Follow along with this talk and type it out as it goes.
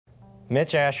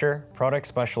Mitch Asher, Product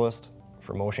Specialist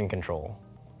for Motion Control.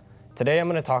 Today I'm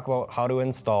going to talk about how to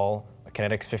install a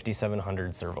Kinetix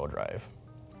 5700 servo drive.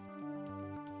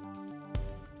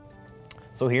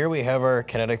 So here we have our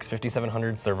Kinetix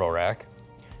 5700 servo rack,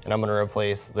 and I'm going to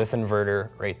replace this inverter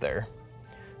right there.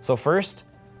 So first,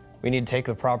 we need to take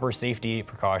the proper safety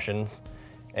precautions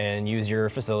and use your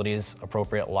facility's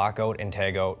appropriate lockout and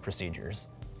tagout procedures.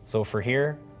 So for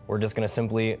here, we're just going to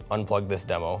simply unplug this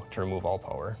demo to remove all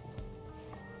power.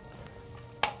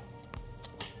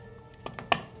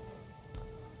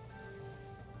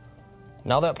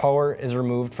 Now that power is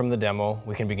removed from the demo,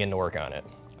 we can begin to work on it.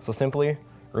 So simply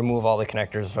remove all the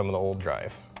connectors from the old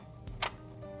drive.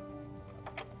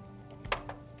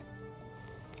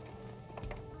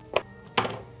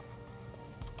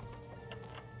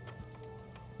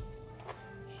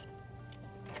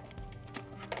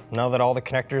 Now that all the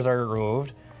connectors are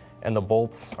removed and the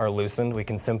bolts are loosened, we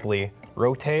can simply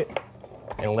rotate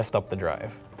and lift up the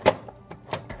drive.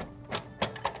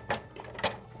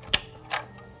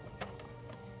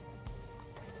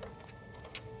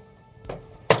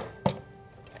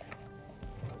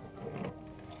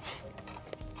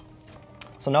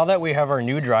 So now that we have our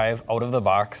new drive out of the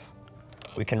box,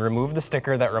 we can remove the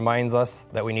sticker that reminds us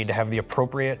that we need to have the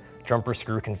appropriate jumper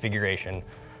screw configuration.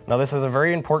 Now this is a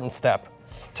very important step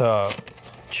to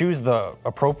choose the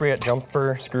appropriate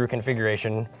jumper screw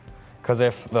configuration, because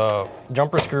if the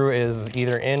jumper screw is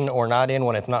either in or not in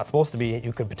when it's not supposed to be,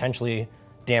 you could potentially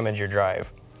damage your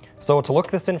drive. So to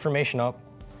look this information up,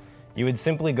 you would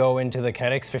simply go into the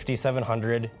Kinetix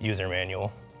 5700 user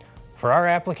manual. For our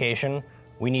application,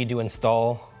 we need to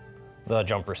install the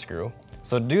jumper screw.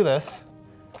 So to do this,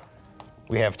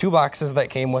 we have two boxes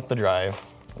that came with the drive.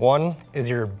 One is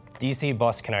your DC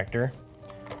bus connector,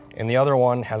 and the other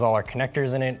one has all our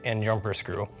connectors in it and jumper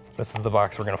screw. This is the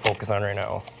box we're going to focus on right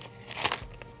now.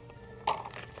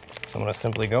 So I'm going to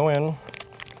simply go in,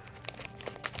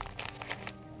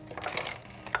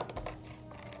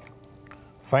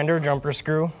 find our jumper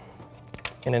screw,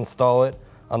 and install it.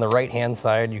 On the right hand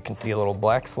side, you can see a little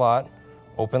black slot.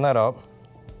 Open that up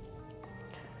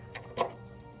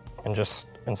and just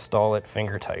install it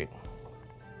finger tight.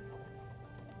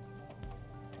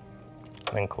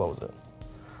 Then close it.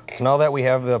 So now that we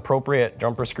have the appropriate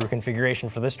jumper screw configuration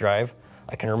for this drive,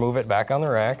 I can remove it back on the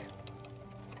rack.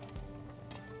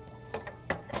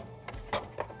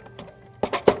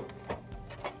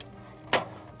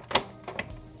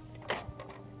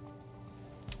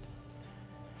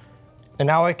 And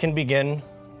now I can begin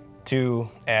to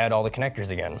add all the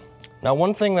connectors again. Now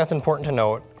one thing that's important to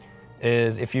note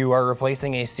is if you are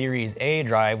replacing a Series A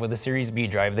drive with a Series B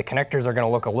drive, the connectors are going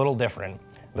to look a little different.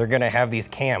 They're going to have these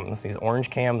cams, these orange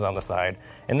cams on the side,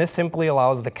 and this simply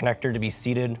allows the connector to be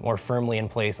seated more firmly in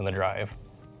place in the drive.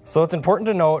 So it's important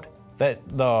to note that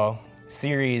the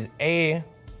Series A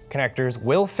connectors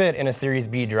will fit in a Series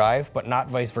B drive, but not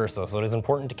vice versa, so it is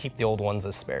important to keep the old ones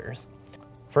as spares.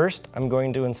 First, I'm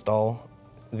going to install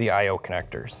the I/O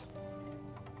connectors.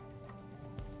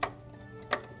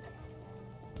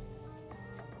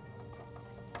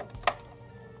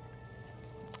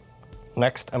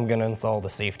 Next, I'm going to install the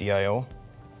safety I/O.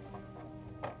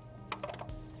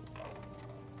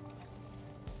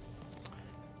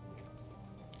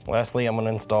 Lastly, I'm going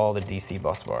to install the DC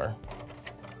bus bar.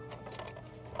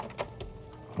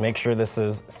 Make sure this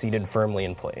is seated firmly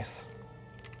in place.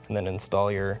 And then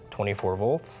install your 24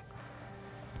 volts.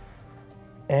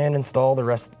 And install the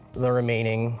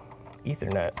remaining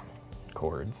Ethernet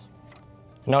cords.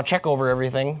 Now check over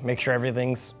everything, make sure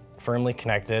everything's firmly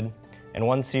connected. And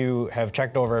once you have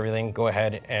checked over everything, go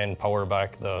ahead and power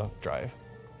back the drive.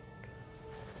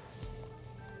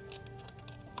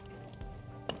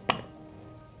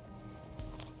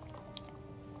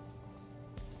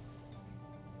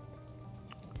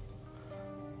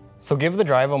 So give the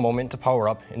drive a moment to power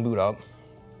up and boot up.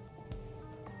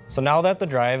 So now that the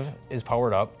drive is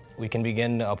powered up, we can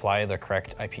begin to apply the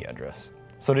correct IP address.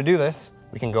 So to do this,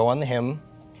 we can go on the HIM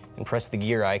and press the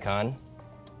gear icon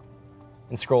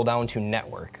and scroll down to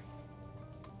network,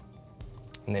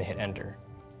 and then hit enter.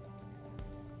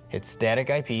 Hit static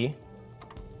IP,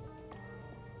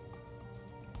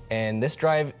 and this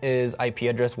drive is IP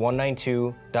address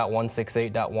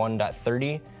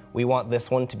 192.168.1.30. We want this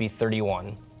one to be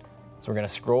 31. So we're gonna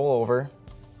scroll over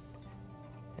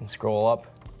and scroll up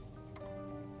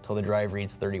till the drive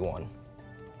reads 31, and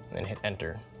then hit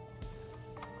enter.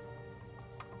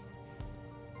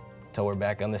 Till we're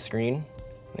back on the screen.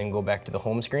 Then go back to the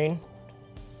home screen,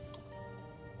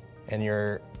 and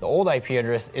the old IP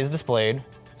address is displayed,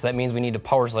 so that means we need to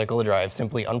power cycle the drive.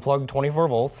 Simply unplug 24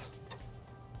 volts,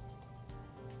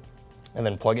 and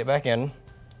then plug it back in.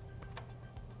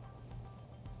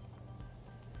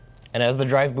 And as the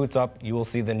drive boots up, you will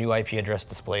see the new IP address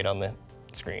displayed on the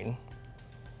screen.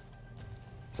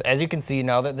 So as you can see,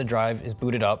 now that the drive is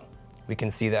booted up, we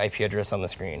can see the IP address on the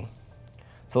screen.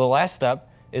 So the last step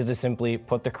is to simply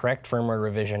put the correct firmware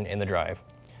revision in the drive.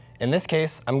 In this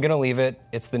case, I'm gonna leave it.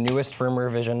 It's the newest firmware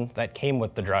revision that came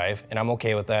with the drive, and I'm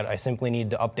okay with that. I simply need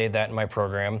to update that in my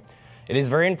program. It is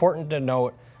very important to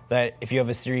note that if you have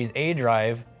a Series A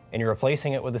drive and you're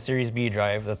replacing it with a Series B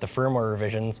drive, that the firmware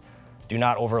revisions do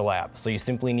not overlap. So you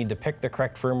simply need to pick the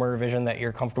correct firmware revision that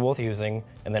you're comfortable with using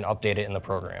and then update it in the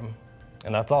program.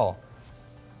 And that's all.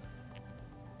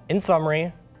 In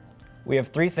summary, we have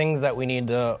 3 things that we need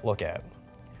to look at.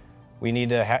 We need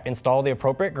to install the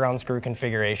appropriate ground screw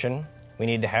configuration, we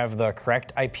need to have the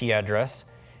correct IP address,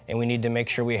 and we need to make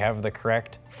sure we have the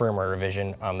correct firmware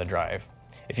revision on the drive.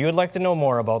 If you would like to know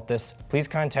more about this, please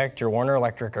contact your Warner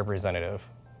Electric representative.